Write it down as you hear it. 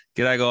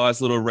G'day,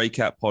 guys. Little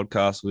recap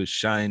podcast with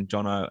Shane,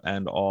 Jono,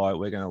 and I.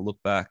 We're going to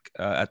look back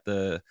at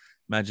the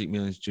Magic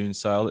Millions June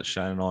sale that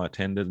Shane and I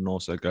attended and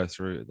also go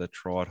through the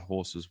tried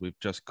horses we've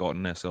just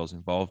gotten ourselves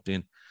involved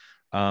in.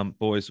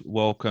 Boys,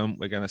 welcome.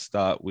 We're going to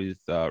start with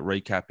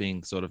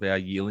recapping sort of our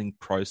yearling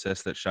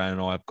process that Shane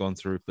and I have gone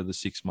through for the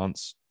 6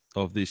 months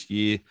of this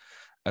year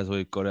as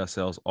we've got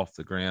ourselves off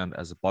the ground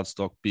as a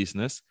bloodstock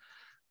business.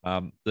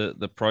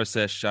 The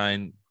process,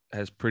 Shane,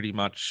 has pretty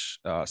much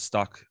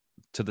stuck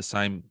to the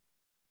same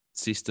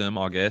system,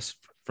 I guess,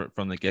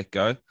 from the get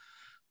go.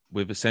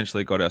 We've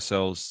essentially got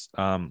ourselves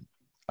a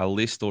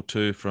list or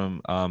two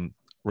from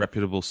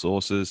reputable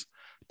sources,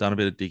 done a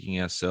bit of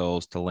digging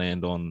ourselves to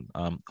land on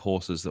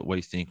horses that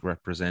we think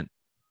represent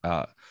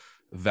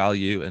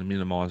value and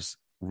minimize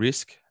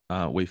risk.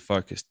 We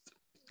focused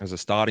as a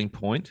starting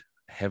point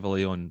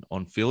heavily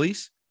on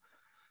fillies.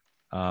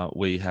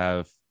 We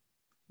have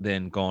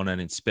then gone and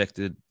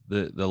inspected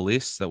the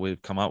lists that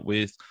we've come up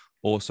with,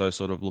 also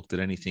sort of looked at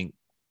anything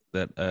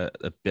that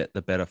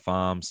the better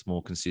farms,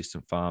 more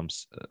consistent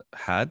farms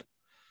had.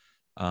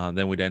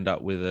 Then we'd end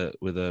up with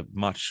a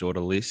much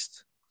shorter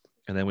list,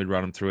 and then we'd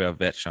run them through our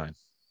vet, Shane.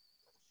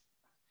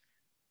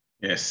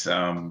 Yes,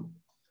 the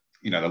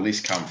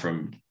list come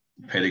from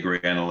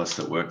pedigree analysts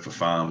that work for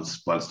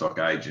farms,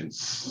 bloodstock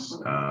agents,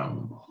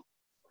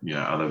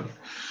 other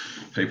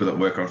people that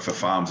work on for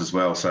farms as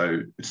well.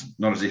 So it's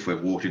not as if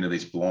we've walked into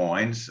this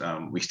blind.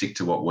 We stick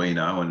to what we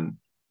know, and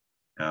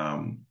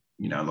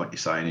like you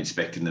say, and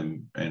inspecting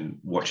them and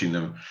watching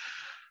them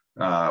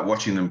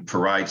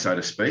parade, so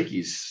to speak,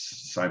 is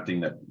same thing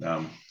that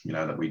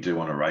that we do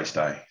on a race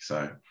day.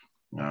 So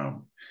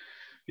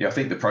I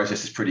think the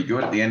process is pretty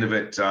good. At the end of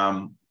it,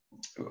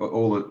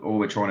 all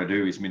we're trying to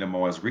do is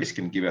minimise risk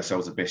and give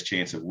ourselves the best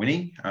chance of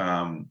winning.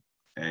 And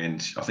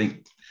I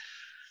think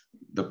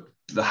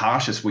the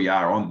harshest we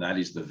are on that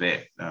is the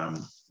vet.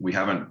 We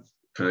haven't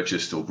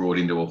purchased or brought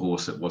into a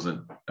horse that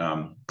wasn't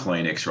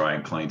clean X-ray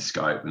and clean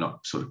scope. We're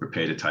not sort of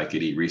prepared to take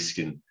any risk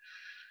and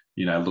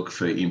look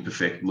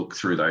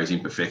through those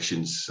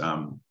imperfections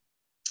on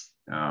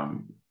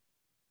the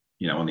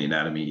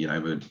anatomy.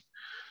 We're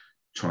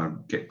trying to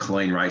get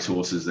clean race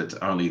horses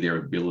that only their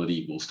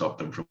ability will stop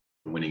them from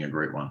winning a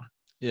Group 1.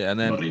 Yeah, and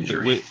then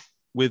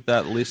with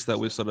that list that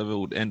we sort of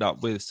would end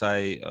up with,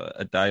 say,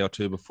 a day or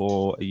two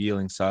before a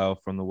yearling sale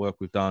from the work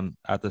we've done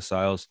at the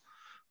sales,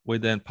 we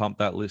then pump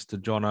that list to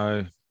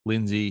Jono,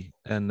 Lindsay,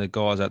 and the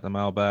guys at the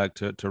mailbag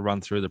to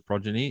run through the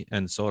progeny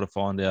and sort of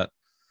find out.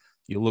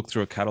 You look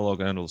through a catalogue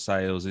and it'll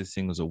say, this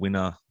thing was a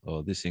winner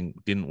or this thing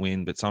didn't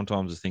win. But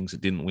sometimes the things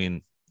that didn't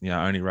win,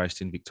 only raced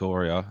in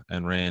Victoria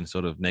and ran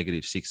sort of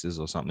 -6s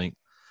or something.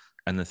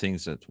 And the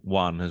things that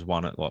won has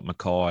won it like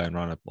Mackay and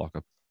run like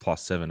a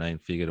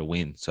 +17 figure to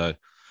win. So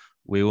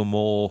we were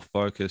more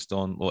focused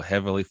on, or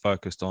heavily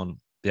focused on,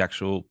 the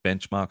actual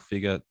benchmark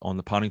figure on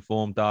the punting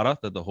form data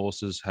that the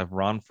horses have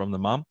run from the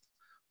mum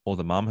or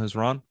the mum has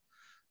run,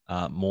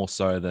 more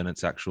so than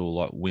its actual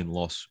like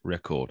win-loss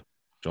record.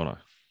 Jono.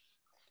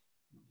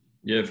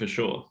 Yeah, for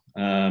sure.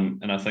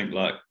 And I think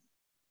like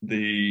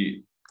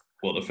the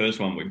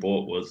first one we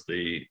bought was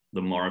the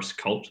Morris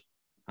Colt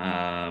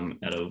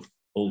out of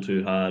All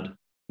Too Hard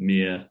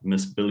Mere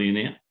Miss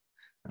Billionaire.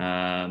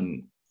 Now,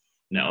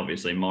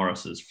 obviously,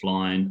 Morris is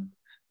flying.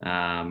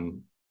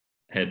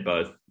 Had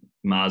both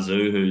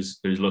Marzu, who's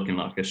looking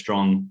like a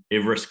strong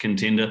Everest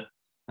contender,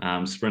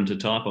 sprinter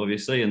type,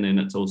 obviously, and then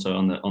it's also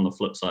on the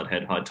flip side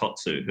had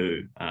Haitotsu,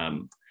 who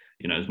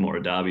is more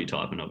a Derby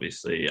type, and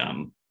obviously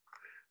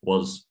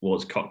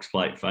was Cox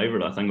Plate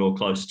favourite, I think, or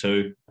close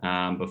to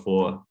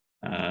before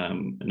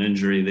an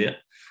injury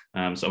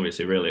there. So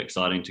obviously, really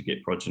exciting to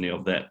get progeny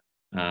of that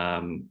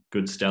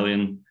good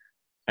stallion.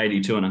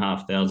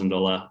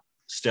 $82,500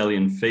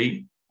 stallion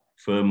fee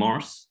for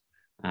Morris,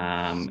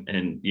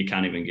 and you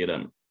can't even get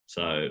him.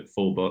 So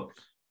full book.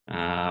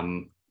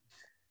 And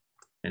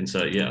so,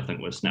 I think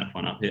we'll snap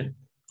one up here.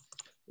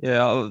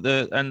 Yeah,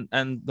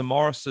 and the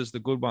Morrises, the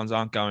good ones,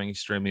 aren't going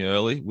extremely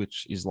early,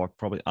 which is like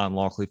probably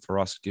unlikely for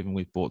us, given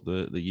we've bought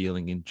the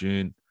yearling in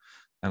June.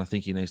 And I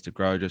think he needs to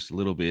grow just a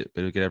little bit,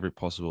 but he'll get every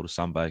possible to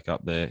sunbake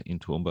up there in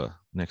Toowoomba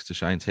next to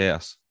Shane's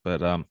house.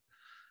 But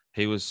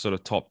he was sort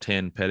of top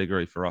 10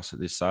 pedigree for us at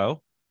this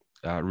sale.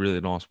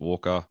 Really nice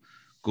walker,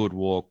 good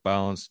walk,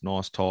 balanced,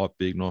 nice type,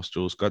 big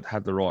nostrils,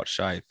 had the right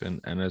shape.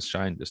 And as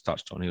Shane just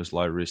touched on, he was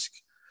low risk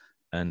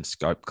and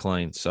scope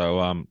clean.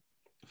 So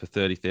for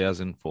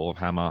 30,000 for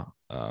Hammer,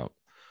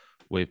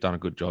 we've done a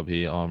good job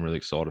here. I'm really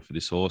excited for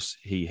this horse.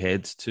 He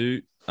heads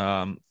to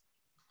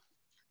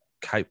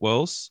Cape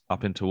Wells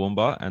up in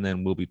Toowoomba, and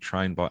then will be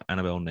trained by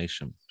Annabelle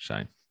Neesham.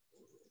 Shane.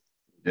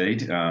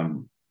 Indeed.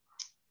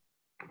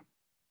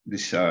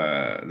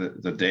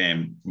 The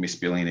dam Miss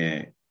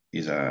Billionaire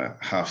is a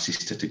half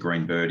sister to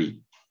Green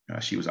Birdie.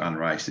 She was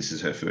unraced. This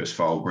is her first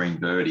foal. Green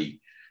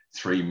Birdie,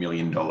 $3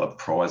 million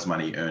prize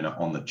money earner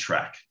on the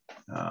track.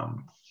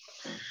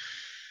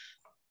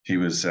 He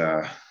was,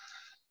 the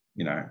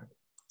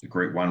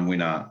Group 1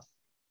 winner,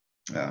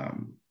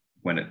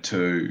 went at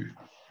 2,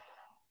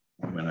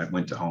 when I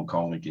went to Hong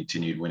Kong and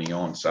continued winning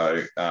on.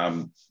 So,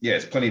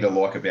 it's plenty to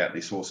like about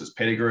this horse's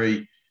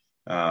pedigree.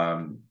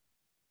 Annabelle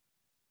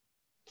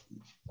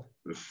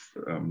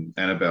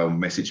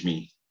messaged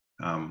me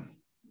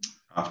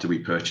after we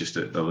purchased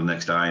it the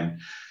next day and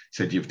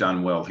said, "You've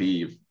done well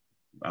here. You're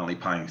only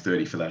paying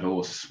 30 for that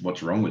horse.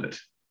 What's wrong with it?"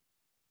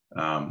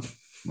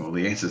 Well,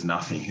 the answer is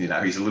nothing. You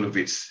know, he's a little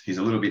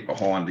bit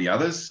behind the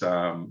others,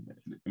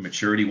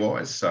 maturity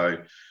wise. So,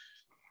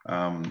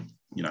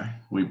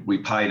 we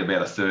paid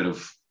about a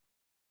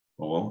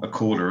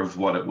quarter of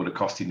what it would have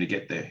cost him to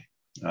get there,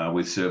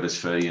 with service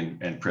fee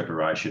and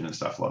preparation and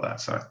stuff like that.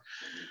 So,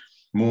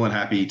 more than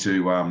happy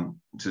to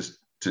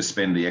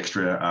spend the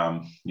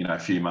extra,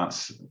 few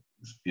months,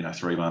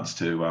 3 months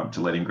to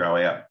let him grow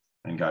out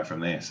and go from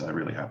there. So,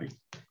 really happy.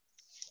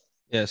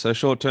 Yeah, so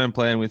short-term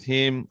plan with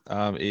him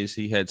is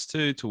he heads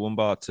to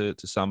Toowoomba to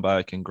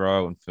Sunbay, can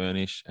grow and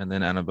furnish, and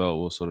then Annabelle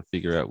will sort of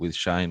figure out with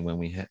Shane when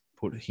we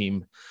put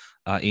him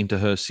into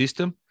her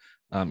system.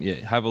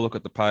 Have a look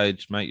at the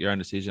page, make your own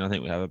decision. I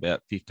think we have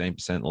about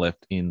 15%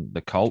 left in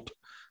the colt.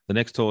 The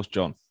next horse,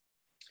 John.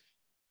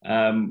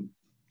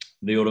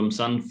 The Autumn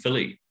Sun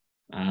filly,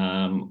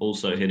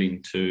 also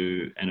heading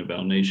to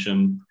Annabelle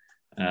Neesham.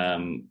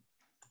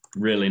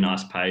 Really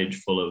nice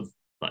page full of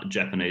like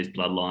Japanese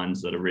bloodlines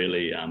that are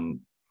really,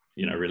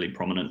 really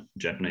prominent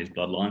Japanese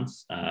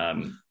bloodlines.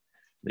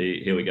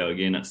 Here we go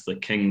again. It's the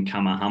King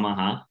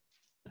Kamehameha.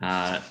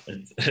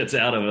 It's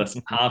out of a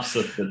half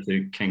sister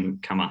to King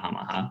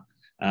Kamehameha,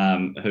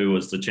 who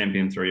was the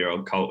champion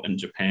 3-year-old colt in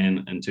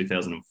Japan in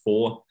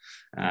 2004,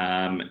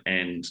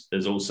 and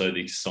is also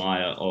the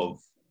sire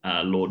of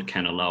Lord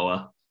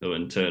Kanaloa, who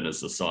in turn is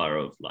the sire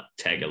of like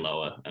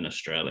Tagaloa in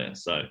Australia.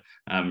 So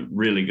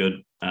really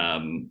good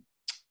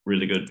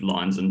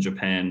lines in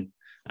Japan.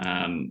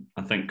 I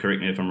think,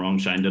 correct me if I'm wrong,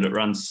 Shane, did it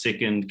run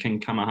second King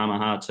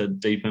Kamehameha to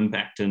Deep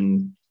Impact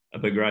in a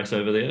big race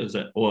over there? Is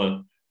that,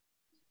 or?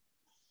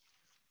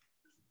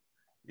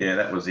 Yeah,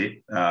 that was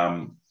it.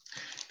 A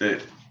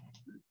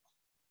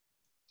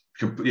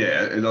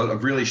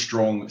really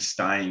strong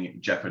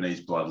staying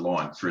Japanese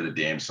bloodline through the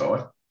dam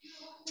side.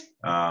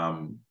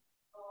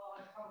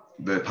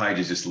 The page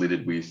is just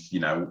littered with,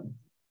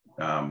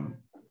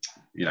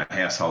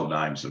 household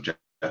names of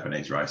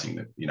Japanese racing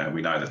that,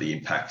 we know that the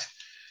impact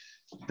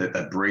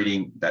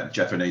that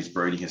Japanese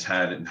breeding has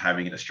had and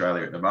having in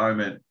Australia at the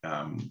moment.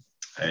 And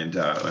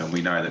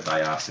we know that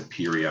they are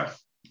superior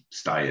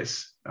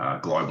stayers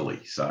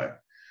globally. So,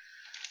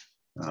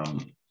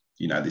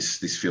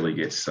 this filly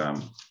gets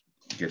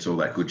all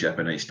that good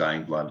Japanese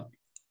staying blood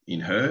in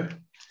her.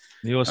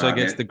 He also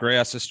gets the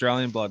grouse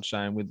Australian blood,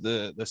 Shane, with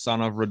the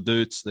son of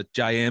Redouts, the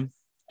JM,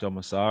 John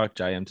Massara,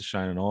 JM to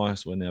Shane and I.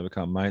 So when they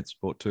become mates,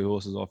 bought 2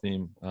 horses off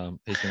him.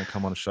 He's going to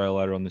come on a show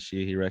later on this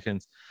year, he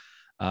reckons.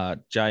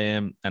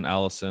 JM and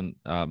Allison,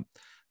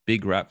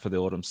 big rap for the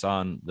Autumn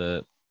Sun.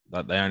 They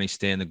only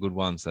stand the good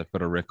ones. They've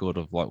got a record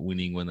of like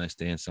winning when they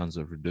stand Sons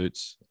of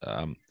Redouts.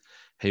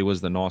 He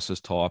was the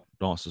nicest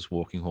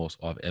walking horse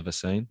I've ever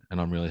seen, and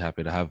I'm really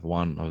happy to have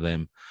one of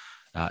them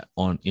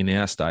in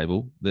our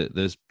stable.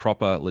 There's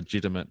proper,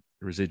 legitimate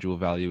residual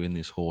value in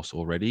this horse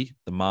already.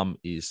 The mum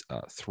is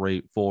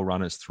 4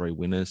 runners, 3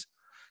 winners.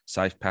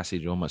 Safe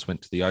Passage almost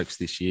went to the Oaks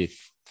this year.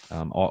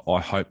 I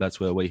hope that's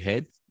where we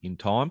head in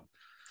time.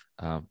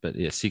 But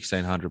yeah,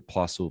 1,600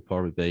 plus will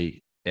probably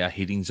be our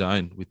hitting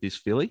zone with this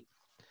filly.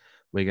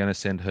 We're going to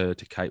send her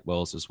to Kate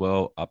Wells as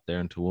well, up there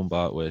in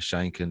Toowoomba, where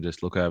Shane can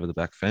just look over the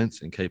back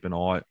fence and keep an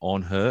eye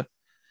on her.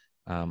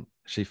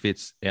 She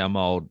fits our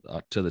mould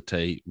to the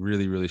T.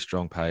 Really, really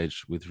strong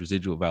page with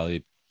residual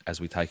value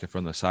as we take her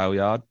from the sale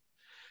yard.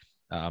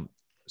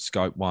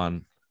 Scope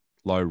 1,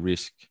 low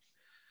risk,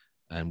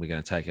 and we're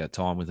going to take our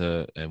time with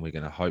her, and we're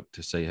going to hope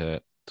to see her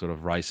sort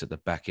of race at the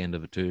back end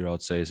of a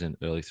 2-year-old season,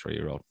 early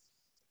 3-year-old.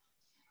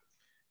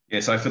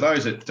 Yeah, so for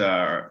those that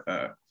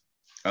are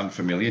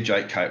unfamiliar,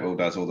 Jake Catewell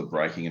does all the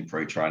breaking and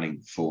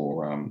pre-training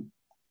for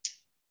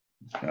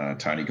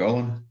Tony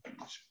Gollan.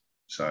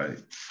 So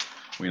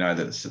we know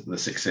that the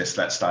success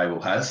that stable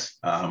has,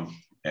 and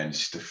it's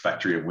just a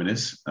factory of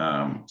winners.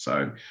 So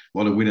a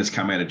lot of winners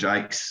come out of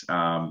Jake's.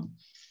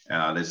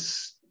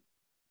 It's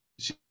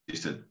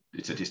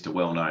just a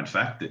well-known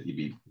fact that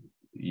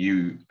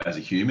you as a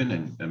human,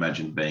 and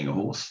imagine being a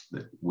horse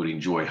that would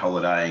enjoy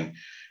holidaying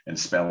and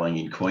spelling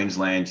in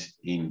Queensland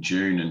in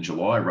June and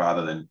July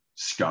rather than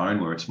Scone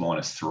where it's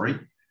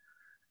 -3.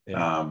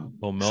 Yeah.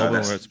 Or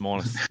Melbourne where it's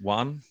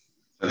 -1.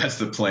 So that's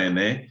the plan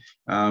there.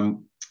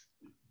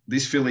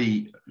 This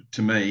filly,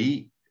 to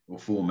me, or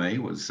for me,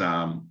 was,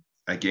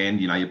 again,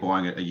 you're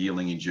buying a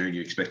yearling in June,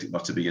 you expect it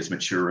not to be as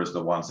mature as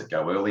the ones that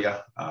go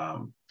earlier.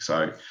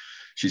 So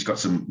she's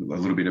got a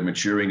little bit of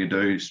maturing to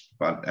do,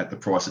 but at the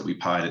price that we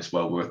paid, it's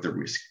well worth the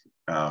risk.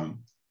 Well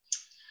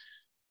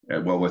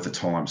worth the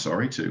time,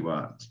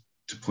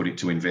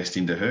 to invest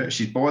into her.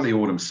 She's by the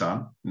Autumn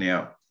Sun.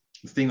 Now,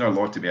 the thing I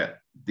liked about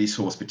this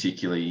horse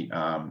particularly,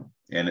 and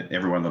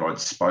everyone that I'd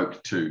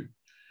spoke to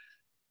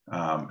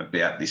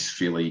about this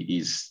filly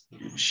is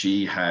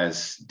she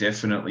has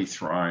definitely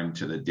thrown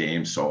to the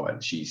dam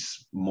side.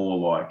 She's more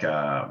like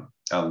a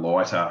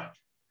lighter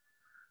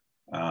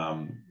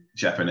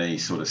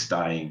Japanese sort of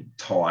staying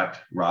type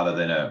rather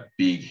than a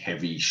big,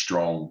 heavy,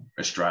 strong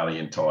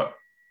Australian type,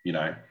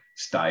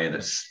 stayer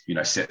that's,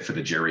 set for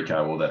the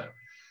Jericho or the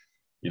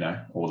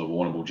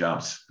Warrnambool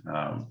jumps.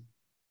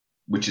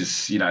 Which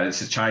is,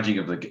 it's a changing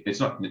of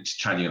it's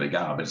changing of the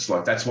guard, but it's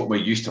like that's what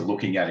we're used to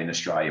looking at in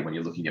Australia when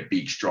you're looking at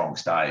big, strong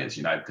stayers,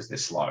 because they're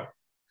slow.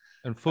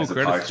 And full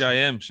credit to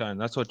JM, Shane.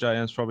 That's what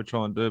JM's probably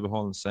trying to do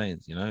behind the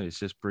scenes. He's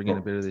just bringing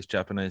a bit of this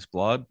Japanese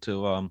blood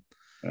to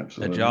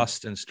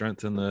adjust and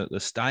strengthen the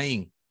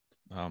staying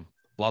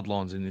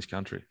bloodlines in this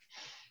country.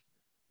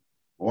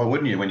 Why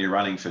wouldn't you when you're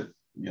running for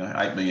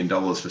 $8 million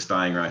for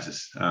staying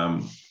races?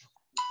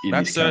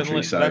 That's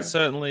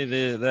certainly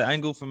the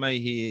angle for me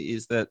here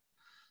is that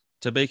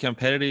to be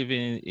competitive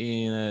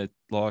in a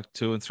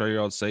 2 and 3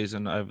 year old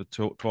season over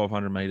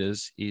 1,200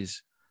 meters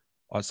is,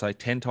 I'd say,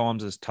 10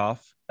 times as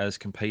tough as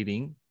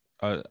competing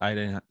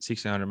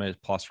 1,600 meters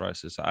plus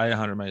races. So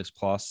 800 meters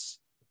plus,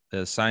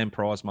 they're the same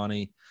prize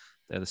money,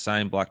 they're the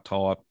same black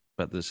type,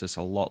 but there's just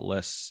a lot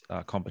less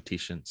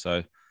competition.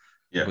 So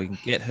if we can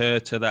get her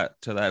to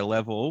that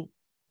level,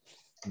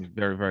 it's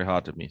very, very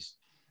hard to miss.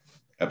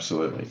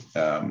 Absolutely.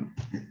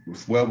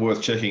 It's well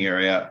worth checking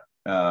her out.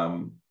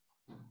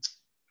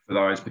 For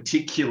those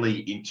particularly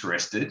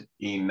interested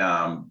in,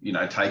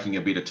 taking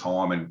a bit of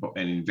time and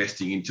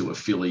investing into a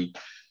filly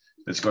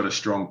that's got a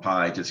strong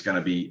page, it's going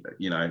to be,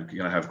 going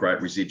to have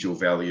great residual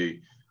value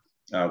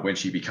when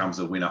she becomes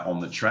a winner on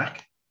the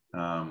track.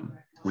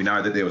 We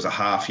know that there was a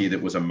half here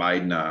that was a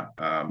maidener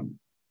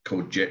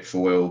called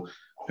Jetfoil,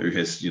 who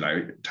has,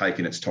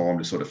 taken its time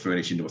to sort of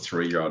furnish into a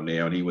 3-year-old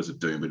now, and he was a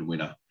Doomben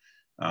winner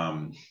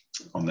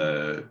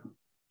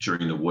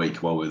during the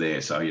week while we were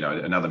there. So,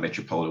 another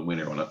Metropolitan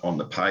winner on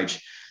the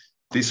page.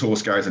 This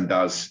horse goes and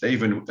does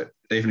even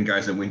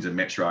goes and wins a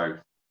Metro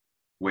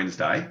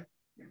Wednesday.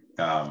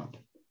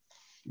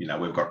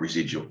 We've got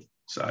residual,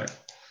 so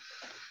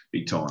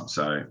big time.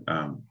 So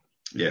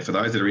for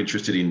those that are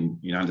interested in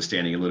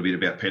understanding a little bit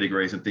about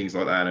pedigrees and things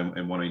like that,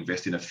 and want to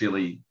invest in a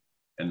filly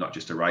and not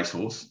just a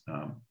racehorse,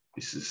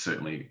 this is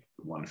certainly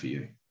one for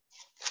you.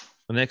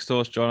 The next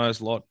horse,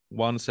 Jono's lot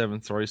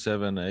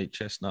 1737, a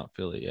chestnut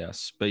filly, our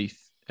Spieth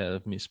out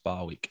of Miss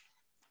Barwick.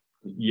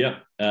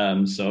 Yep.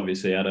 So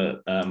obviously out of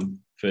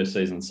first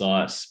season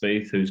sire,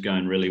 Spieth, who's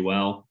going really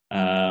well.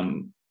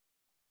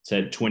 It's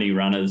had 20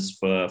 runners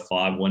for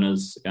 5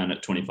 winners, going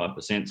at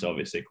 25%. So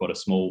obviously quite a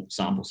small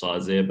sample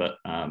size there, but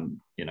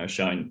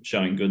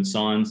showing good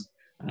signs.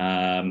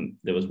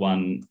 There was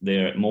one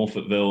there at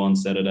Morfettville on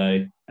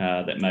Saturday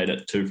that made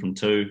it 2 from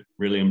 2,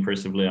 really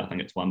impressively. I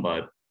think it's won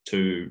by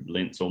 2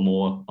 lengths or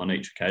more on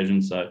each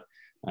occasion. So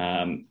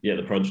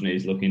the progeny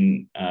is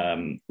looking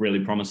really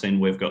promising.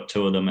 We've got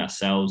 2 of them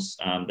ourselves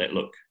that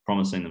look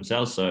promising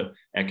themselves. So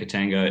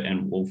Akatango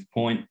and Wolf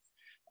Point.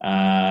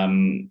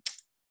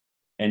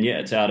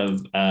 It's out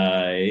of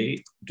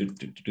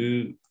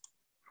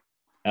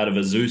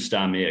a Zoo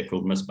Star mare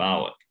called Miss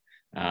Barwick.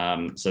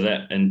 So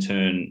that in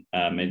turn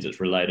means it's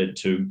related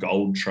to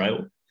Gold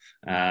Trail,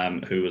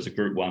 who was a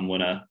Group 1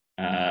 winner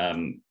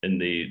in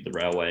the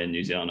railway in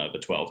New Zealand over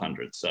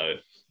 1,200. So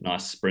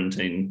nice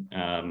sprinting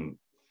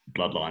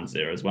bloodlines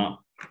there as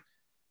well.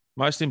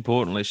 Most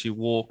importantly, she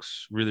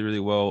walks really, really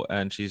well,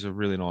 and she's a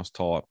really nice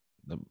type,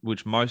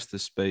 which most of the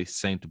Spieth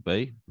seem to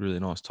be really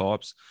nice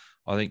types.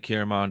 I think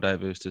Kieran Moore and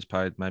Dave Oosters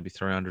paid maybe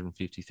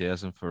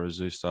 $350,000 for a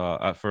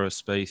Zoostar for a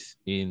Spieth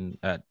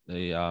at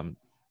the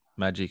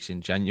Magics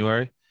in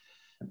January,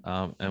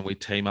 and we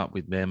team up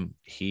with them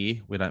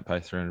here. We don't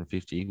pay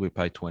 $350, we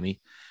pay $20.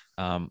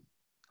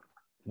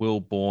 Will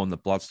Bourne, the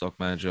bloodstock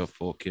manager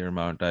for Kieran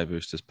Moore and Dave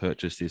Oosters,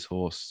 purchased this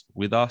horse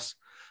with us.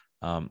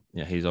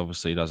 He's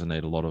obviously doesn't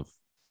need a lot of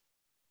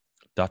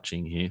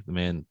dutching here. The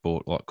man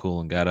bought like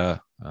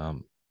Coolangatta,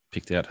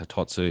 picked out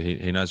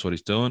Hitotsu. He knows what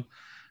he's doing,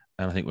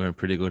 and I think we're in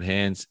pretty good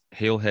hands.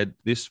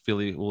 This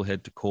filly will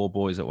head to Core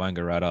Boys at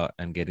Wangaratta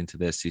and get into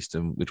their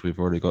system, which we've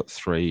already got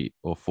 3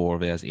 or 4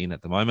 of ours in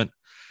at the moment.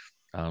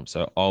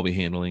 So I'll be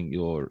handling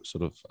your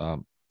sort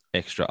of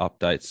extra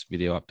updates,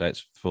 video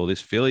updates for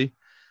this filly.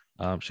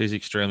 She's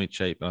extremely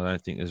cheap. I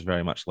don't think there's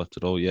very much left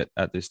at all yet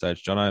at this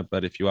stage, Jono.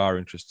 But if you are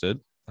interested,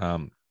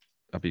 I'll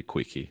be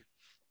quick here.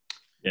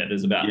 Yeah,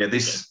 there's about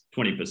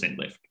 20%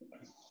 left.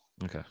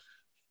 Okay.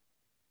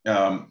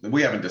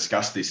 We haven't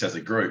discussed this as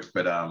a group,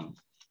 but I'm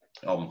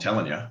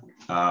telling you,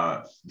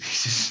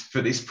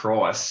 for this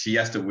price, she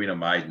has to win a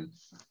maiden,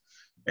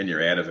 and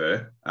you're out of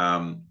her.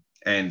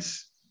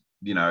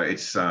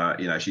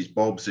 She's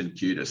Bob's and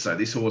cutest. So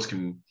this horse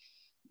can,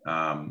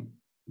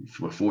 if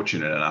we're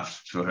fortunate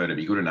enough for her to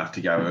be good enough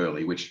to go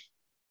early, which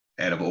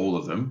out of all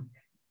of them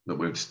that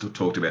we've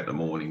talked about in the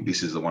morning,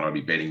 this is the one I'd be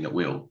betting that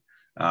will.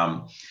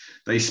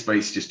 These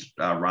Spieths just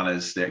are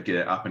runners that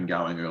get up and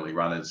going early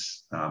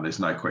runners. There's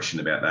no question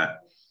about that.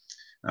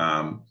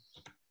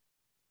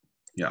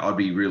 I'd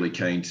be really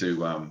keen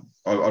to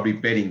I'd be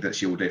betting that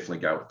she will definitely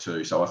go at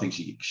 2. So I think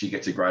she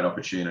gets a great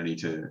opportunity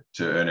to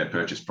earn her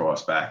purchase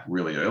price back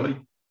really early.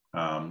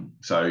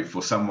 So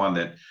for someone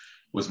that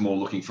was more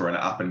looking for an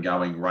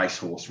up-and-going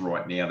racehorse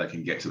right now that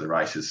can get to the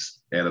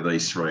races out of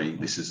these 3,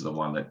 this is the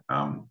one that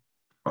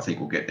I think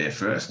will get there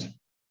first.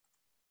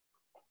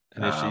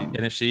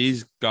 And if she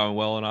is going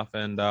well enough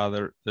and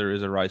there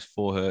is a race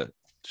for her,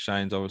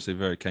 Shane's obviously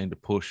very keen to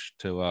push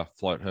to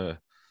float her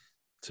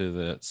to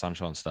the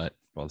Sunshine State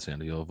by the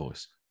sound of your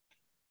voice.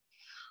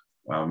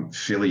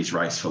 Fillies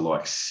race for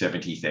like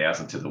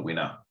 70,000 to the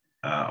winner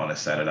on a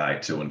Saturday,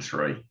 2 and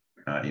 3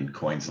 in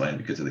Queensland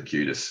because of the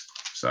QTIS.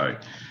 So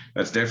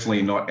that's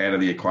definitely not out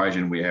of the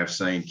equation. We have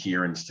seen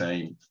Kieran's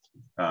team,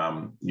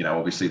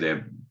 obviously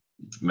they're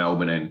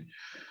Melbourne and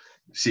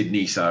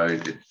Sydney, so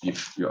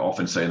you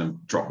often see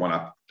them drop one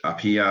up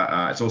here.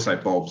 It's also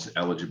Bob's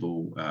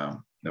eligible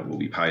that will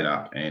be paid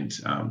up, and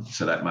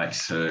so that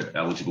makes her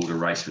eligible to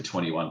race for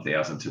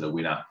 21,000 to the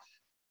winner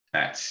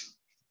at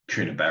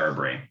Coonabarra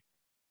Brand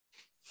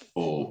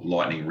or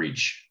Lightning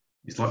Ridge.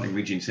 Is Lightning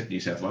Ridge in New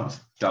South Wales?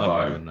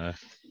 Dubbo,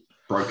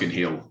 Broken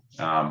Hill.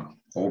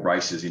 All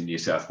races in New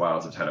South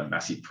Wales have had a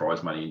massive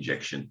prize money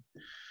injection.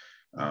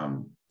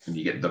 And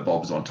you get the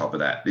Bobs on top of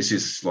that. This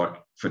is like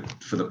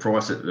for the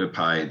price that they're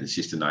paid, it's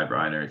just a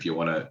no-brainer. If you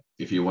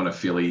want a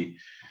filly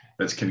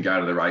that can go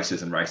to the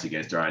races and race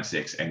against her own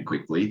sex and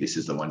quickly, this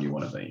is the one you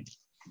want to be.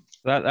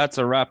 That's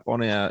a wrap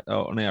on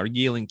our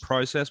yearling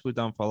process we've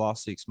done for the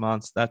last 6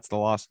 months. That's the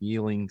last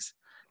yearlings.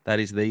 That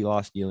is the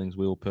last yearlings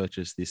we will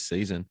purchase this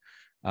season.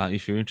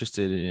 If you're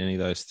interested in any of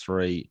those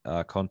 3,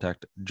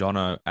 contact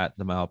Jono at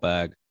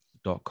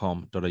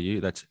themailbag.com.au.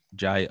 That's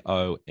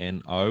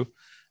JONO.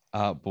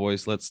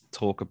 Boys, let's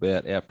talk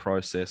about our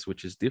process,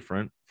 which is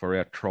different for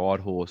our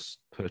tried horse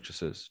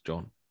purchases,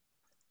 John.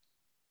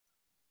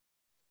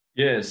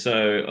 Yeah,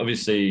 so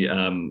obviously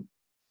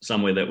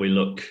somewhere that we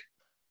look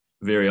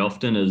very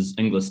often is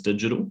Inglis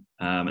Digital,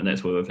 and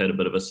that's where we've had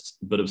a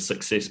bit of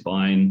success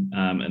buying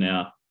in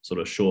our sort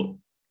of short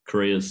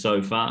careers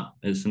so far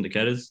as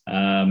syndicators.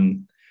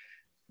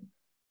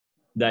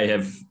 They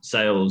have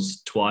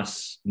sales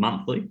twice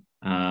monthly,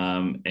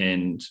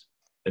 and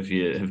if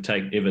you have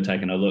ever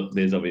taken a look,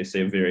 there's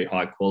obviously a very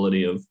high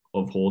quality of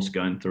horse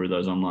going through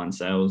those online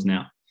sales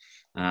now.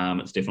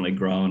 It's definitely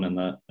grown in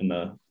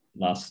the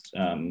last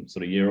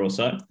sort of year or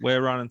so.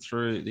 We're running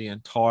through the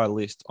entire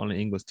list on an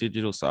Inglis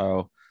Digital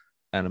sale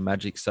and a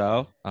Magic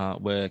sale.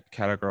 We're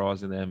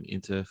categorising them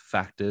into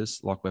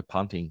factors like we're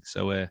punting.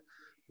 So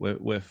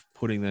we're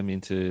putting them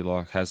into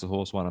like, has the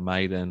horse won a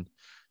maiden,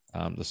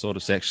 the sort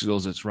of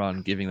sectionals it's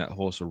run, giving that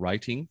horse a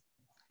rating,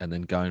 and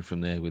then going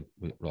from there with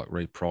like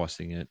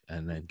repricing it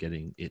and then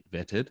getting it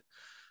vetted.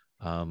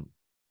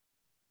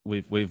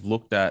 We've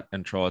looked at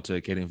and tried to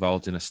get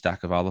involved in a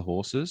stack of other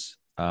horses.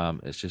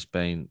 It's just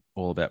been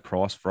all about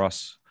price for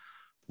us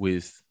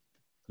with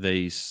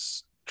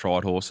these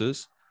tried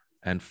horses,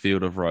 and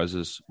Field of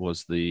Roses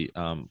was the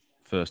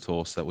first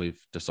horse that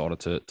we've decided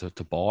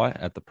to buy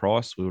at the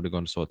price. We would have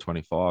gone to sort of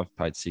 25,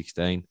 paid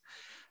 16.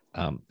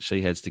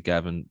 He heads to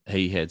Gavin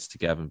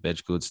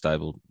Bedgood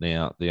stable.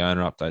 Now, the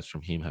owner updates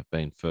from him have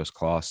been first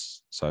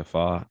class so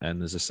far,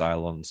 and there's a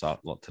sale on the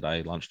lot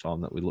today,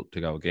 lunchtime, that we look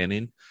to go again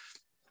in.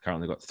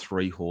 Currently got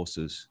 3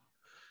 horses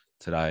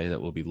today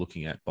that we'll be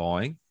looking at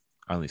buying.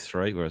 Only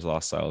 3, whereas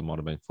last sale it might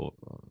have been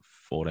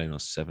 14 or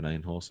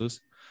 17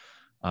 horses.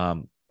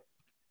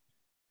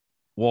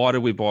 Why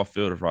did we buy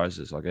Field of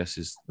Roses, I guess,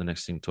 is the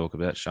next thing to talk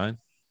about, Shane.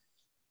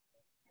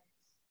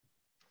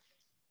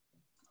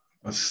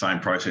 It's the same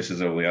process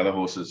as all the other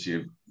horses.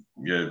 You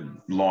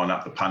line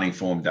up the punting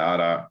form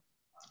data.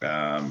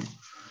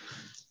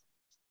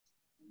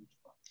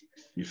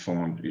 You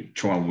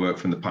try and work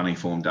from the punting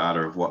form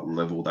data of what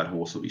level that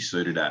horse will be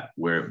suited at,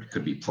 where it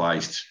could be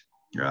placed.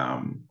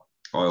 I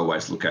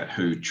always look at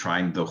who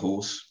trained the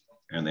horse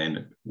and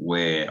then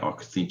where I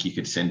think you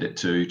could send it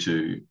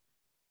to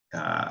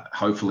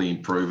hopefully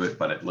improve it,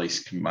 but at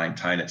least can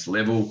maintain its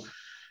level.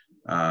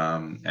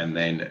 And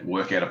then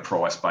work out a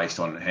price based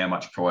on how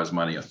much prize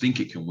money I think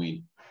it can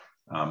win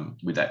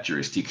with that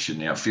jurisdiction.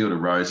 Now, Field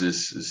of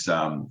Roses is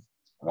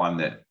one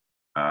that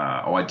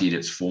I did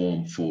its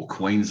form for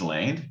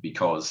Queensland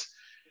because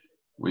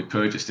we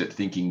purchased it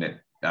thinking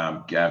that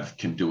Gav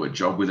can do a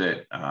job with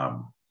it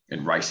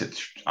and race it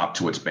up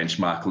to its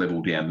benchmark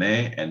level down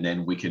there. And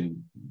then we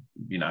can,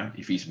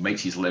 if he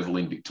meets his level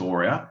in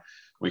Victoria,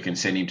 we can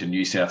send him to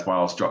New South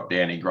Wales, drop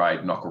down in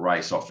grade, knock a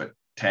race off at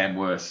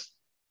Tamworth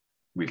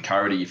with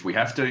Cody if we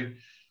have to,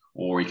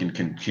 or he can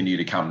continue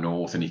to come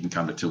north and he can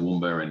come to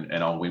Toowoomba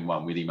and I'll win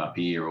one with him up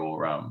here,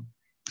 or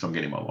so I'm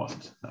getting my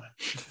license.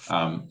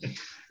 No.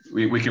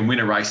 We can win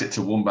a race at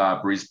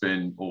Toowoomba,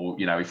 Brisbane, or,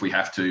 if we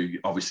have to.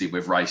 Obviously,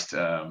 we've raced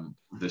the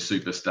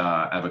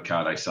Superstar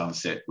Avocado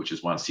Sunset, which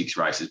has won 6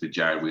 races with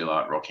Jared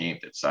Wheeler at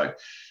Rockhampton. So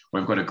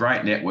we've got a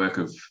great network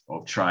of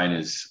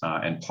trainers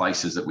and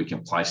places that we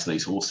can place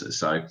these horses.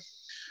 So,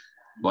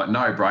 like,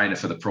 no-brainer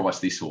for the price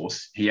this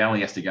horse. He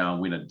only has to go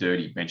and win a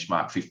dirty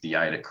benchmark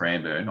 58 at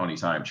Cranbourne on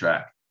his home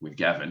track with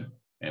Gavin,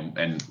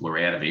 and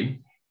we're out of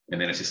him.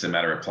 and then it's just a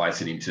matter of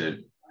placing him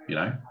to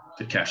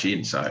cash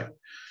in. So,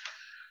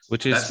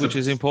 which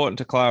is important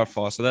to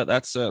clarify. So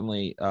that's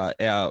certainly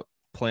our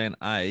plan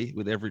A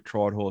with every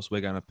tried horse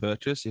we're going to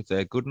purchase. If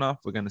they're good enough,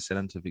 we're going to send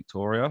them to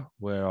Victoria,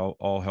 where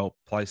I'll help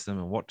place them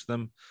and watch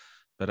them.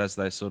 But as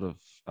they sort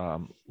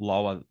of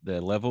lower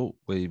their level,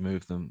 we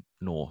move them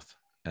north,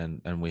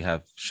 and we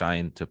have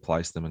Shane to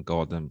place them and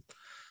guide them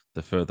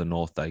the further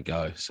north they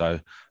go. So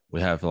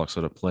we have like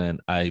sort of plan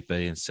A,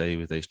 B, and C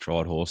with these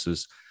tried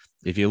horses.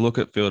 If you look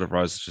at Field of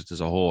Roses just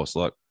as a horse,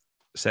 like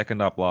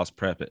second up last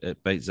prep,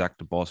 it beat Zach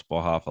DeBoss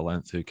by half a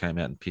length, who came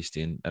out and pissed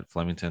in at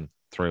Flemington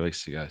 3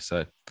 weeks ago.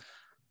 So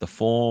the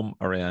form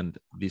around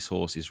this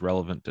horse is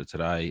relevant to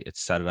today.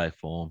 It's Saturday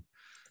form.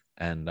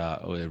 And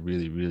we're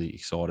really, really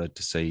excited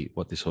to see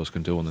what this horse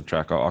can do on the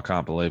track. I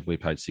can't believe we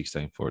paid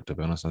 16 for it, to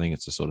be honest. I think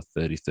it's a sort of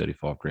 30,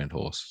 35 grand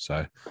horse.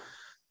 So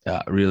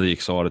really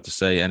excited to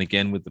see. And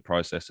again, with the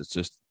process, it's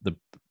just the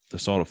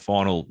sort of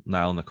final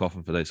nail in the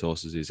coffin for these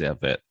horses is our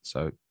vet.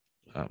 So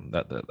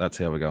that's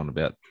how we're going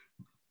about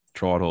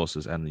tried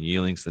horses and the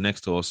yearlings. The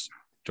next horse,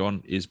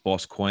 John, is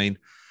Boss Queen,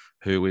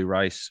 who we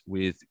race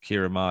with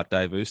Kira Ma,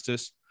 Dave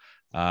Eustace.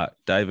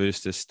 Dave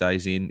Eustace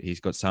stays in.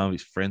 He's got some of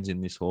his friends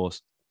in this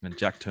horse. And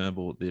Jack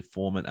Turnbull, the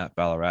foreman at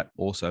Ballarat,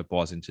 also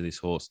buys into this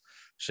horse.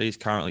 She's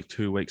currently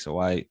 2 weeks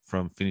away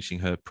from finishing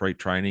her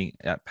pre-training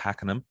at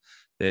Pakenham.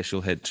 There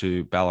she'll head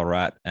to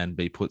Ballarat and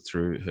be put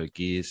through her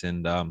gears.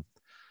 And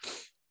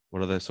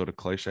what are those sort of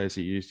cliches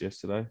he used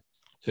yesterday?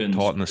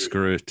 Tighten the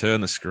screws.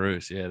 Turn the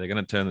screws. Yeah, they're going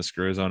to turn the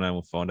screws on and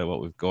we'll find out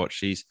what we've got.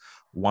 She's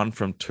 1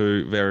 from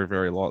 2, very,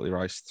 very lightly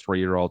raced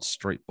 3-year-old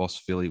Street Boss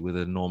filly with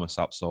enormous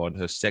upside.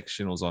 Her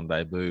sectionals on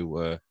debut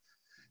were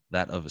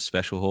that of a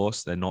special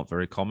horse. They're not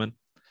very common.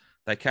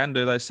 They can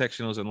do those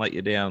sectionals and let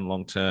you down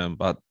long term,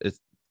 but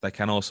they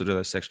can also do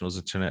those sectionals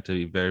and turn out to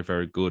be very,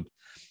 very good.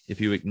 If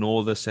you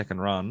ignore the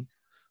second run,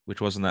 which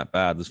wasn't that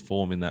bad, there's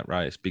form in that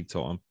race, big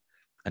time,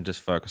 and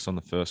just focus on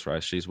the first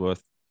race, she's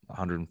worth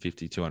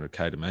 150,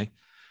 200K to me.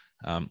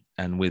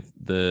 And with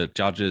the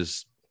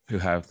judges who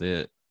have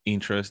the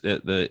interest,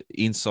 the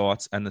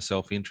insights and the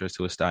self-interest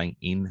who are staying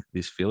in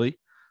this filly,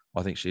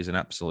 I think she's an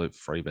absolute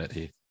free bet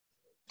here.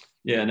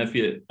 Yeah, and if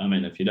you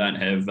don't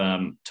have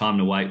time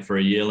to wait for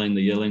a yearling,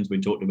 the yearlings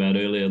we talked about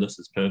earlier, this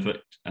is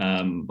perfect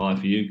buy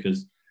for you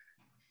because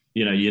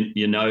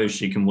you know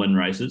she can win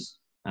races.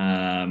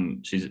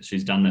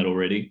 She's done that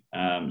already.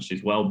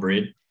 She's well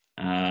bred.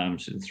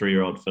 She's a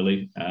 3-year-old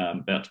filly,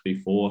 about to be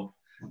 4,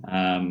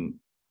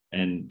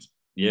 and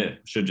yeah,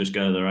 should just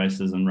go to the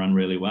races and run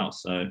really well.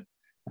 So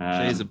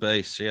she's a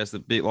beast. She has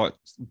the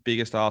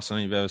biggest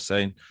arsenal you've ever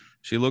seen.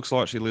 She looks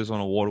like she lives on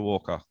a water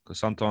walker because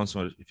sometimes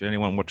if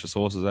anyone watches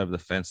horses over the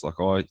fence like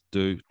I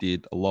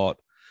did a lot,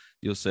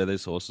 you'll see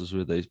these horses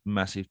with these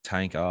massive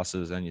tank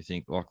asses and you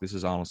think like this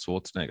is Arnold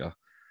Schwarzenegger,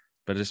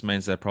 but it just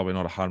means they're probably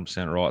not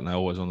 100% right and they're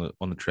always on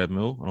the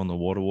treadmill and on the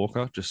water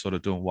walker just sort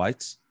of doing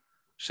weights.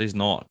 She's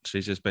not.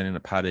 She's just been in a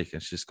paddock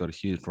and she's got a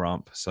huge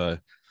rump. So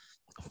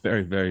I'm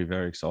very, very,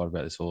 very excited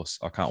about this horse.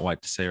 I can't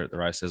wait to see her at the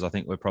races. I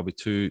think we're probably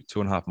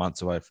 2.5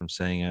 months away from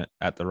seeing it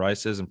at the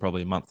races and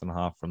probably a month and a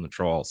half from the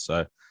trials.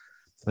 So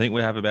I think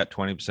we have about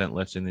 20%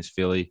 left in this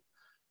filly.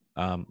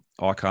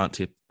 I can't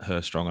tip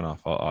her strong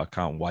enough. I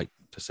can't wait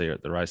to see her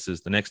at the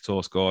races. The next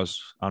horse, guys,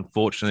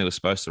 unfortunately, was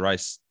supposed to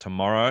race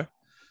tomorrow,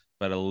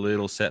 but a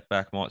little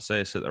setback might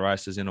see us at the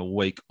races in a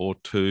week or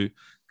two,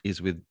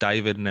 is with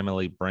David and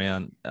Emily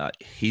Brown.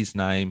 His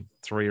name,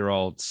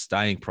 3-year-old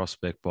staying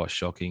prospect by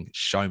shocking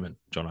Showman,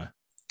 Jono.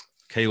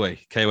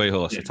 Kiwi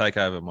horse. Yeah. So take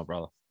over, my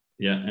brother.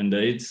 Yeah,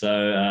 indeed.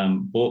 So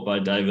bought by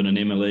David and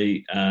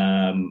Emily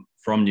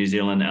from New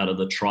Zealand out of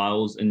the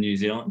trials in New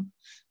Zealand.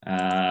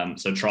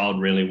 So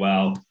trialled really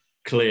well,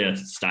 clear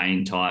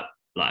staying type,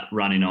 like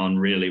running on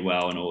really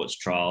well in all its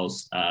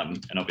trials.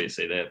 And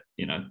obviously they're,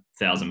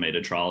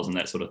 1,000-meter trials and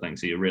that sort of thing.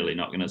 So you're really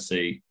not going to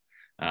see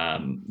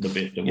the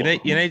bit. You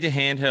need your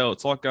handheld.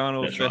 It's like going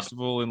to a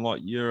festival in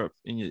like Europe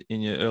in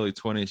your early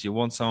 20s. You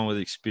want someone with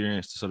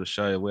experience to sort of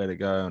show you where to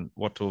go and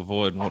what to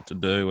avoid and what to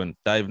do. And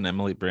Dave and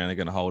Emily Brown are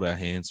going to hold our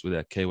hands with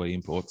our Kiwi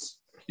imports.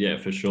 Yeah,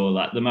 for sure.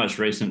 Like the most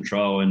recent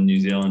trial in New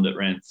Zealand, it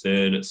ran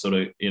 3rd. It sort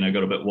of,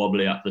 got a bit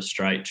wobbly up the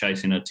straight,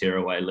 chasing a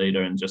tearaway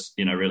leader and just,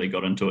 really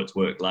got into its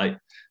work late.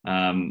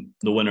 The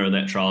winner of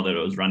that trial that it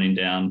was running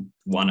down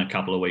won a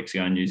couple of weeks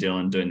ago in New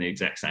Zealand doing the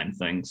exact same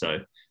thing. So,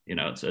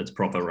 it's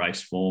proper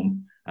race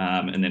form.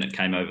 And then it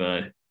came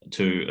over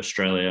to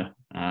Australia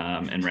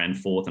and ran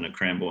 4th in a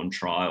Cranbourne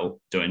trial,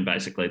 doing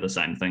basically the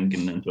same thing,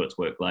 getting into its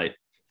work late.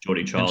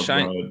 Geordie Childs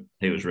Road,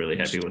 he was really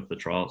happy with the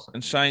trials.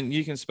 And Shane,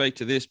 you can speak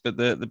to this, but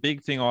the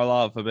big thing I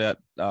love about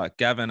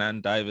Gavin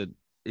and David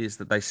is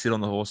that they sit on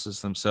the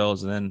horses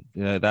themselves, and then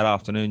that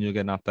afternoon you'll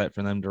get an update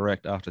from them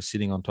direct after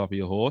sitting on top of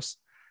your horse.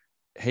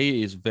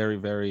 He is very,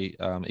 very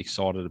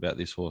excited about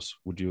this horse.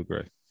 Would you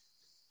agree?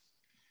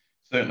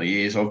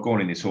 Certainly is. I've gone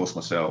in this horse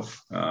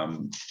myself.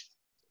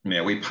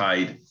 Now we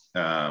paid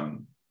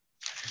money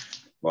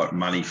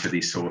for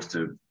this horse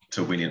to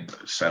win it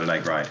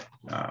Saturday grade.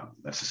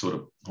 That's the sort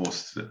of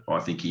horse that I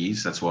think he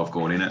is. That's why I've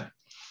gone in it.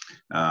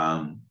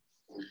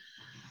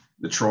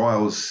 the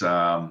trials,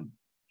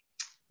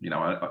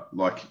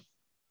 like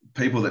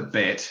people that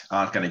bet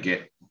aren't going to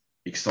get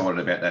excited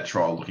about that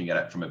trial looking at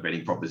it from a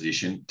betting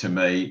proposition. To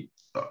me,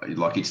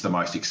 like it's the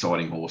most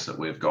exciting horse that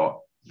we've got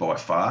by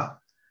far.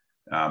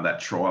 That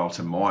trial,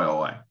 to my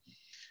eye,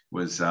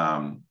 was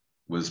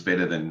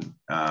better than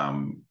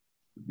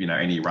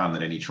any run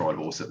that any tried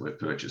horse that we've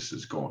purchased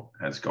has got.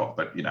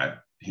 But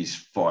he's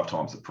 5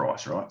 times the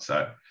price, right?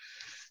 So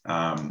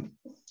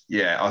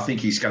I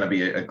think he's going to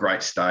be a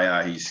great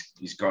stayer.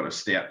 He's got a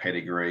stout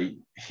pedigree.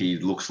 He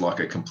looks like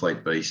a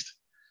complete beast.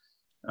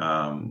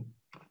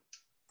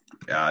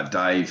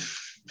 Dave,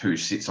 who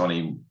sits on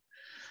him,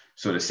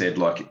 sort of said,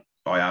 like,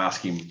 I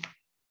ask him,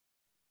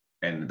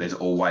 and there's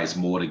always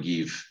more to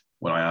give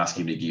when I ask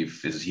him to give.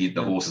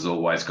 The horse has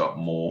always got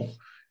more,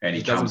 and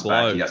he comes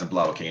back, he doesn't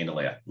blow a candle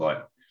out.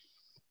 Like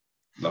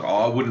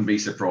I wouldn't be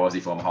surprised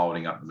if I'm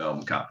holding up the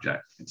Melbourne Cup,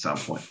 Jack, at some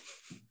point.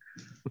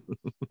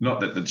 Not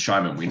that the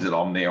showman wins it.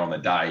 I'm there on the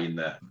day in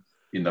the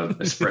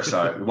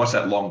espresso. What's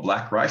that long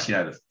black race?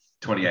 The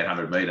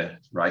 2,800 metre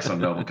race on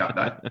Melbourne Cup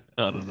Day.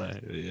 I don't know.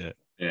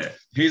 Yeah.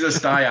 He's a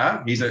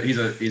stayer. He's a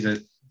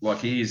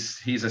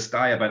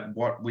stayer. But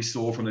what we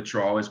saw from the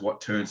trial is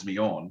what turns me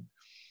on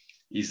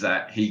is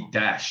that he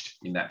dashed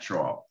in that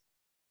trial.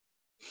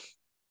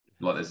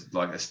 Like there's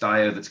like a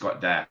stayer that's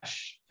got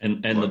dash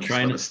and like the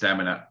trainer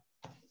stamina.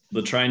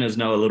 The trainers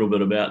know a little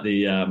bit about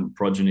the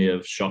progeny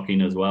of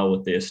Shocking as well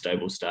with their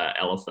stable star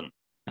Elephant,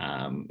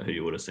 who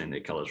you would have seen their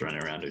colours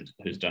running around,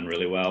 who's done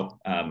really well,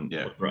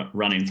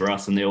 running for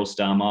us in the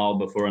All-Star Mile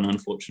before an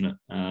unfortunate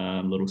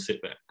little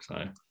setback.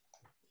 So,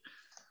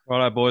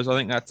 righto, boys. I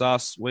think that's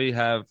us. We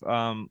have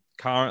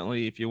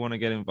currently, if you want to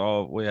get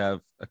involved, we have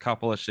a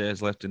couple of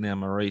shares left in our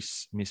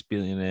Maurice Miss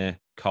Billionaire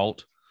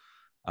colt.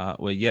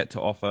 We're yet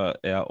to offer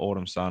our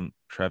Autumn Sun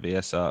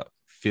Traviesa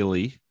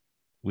filly,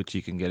 which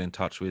you can get in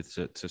touch with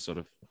to sort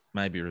of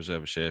maybe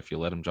reserve a share if you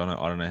let them, John.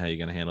 I don't know how you're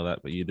going to handle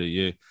that, but you do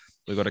you.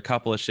 We've got a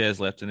couple of shares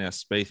left in our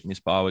Spieth Miss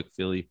Barwick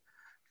filly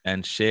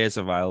and shares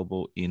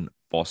available in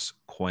Boss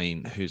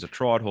Queen, who's a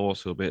tried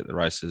horse who'll be at the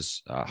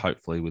races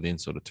hopefully within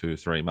sort of 2 or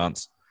 3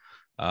 months.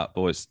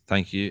 Boys,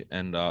 thank you.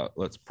 And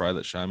let's pray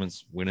that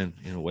Showman's winning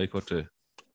in a week or two.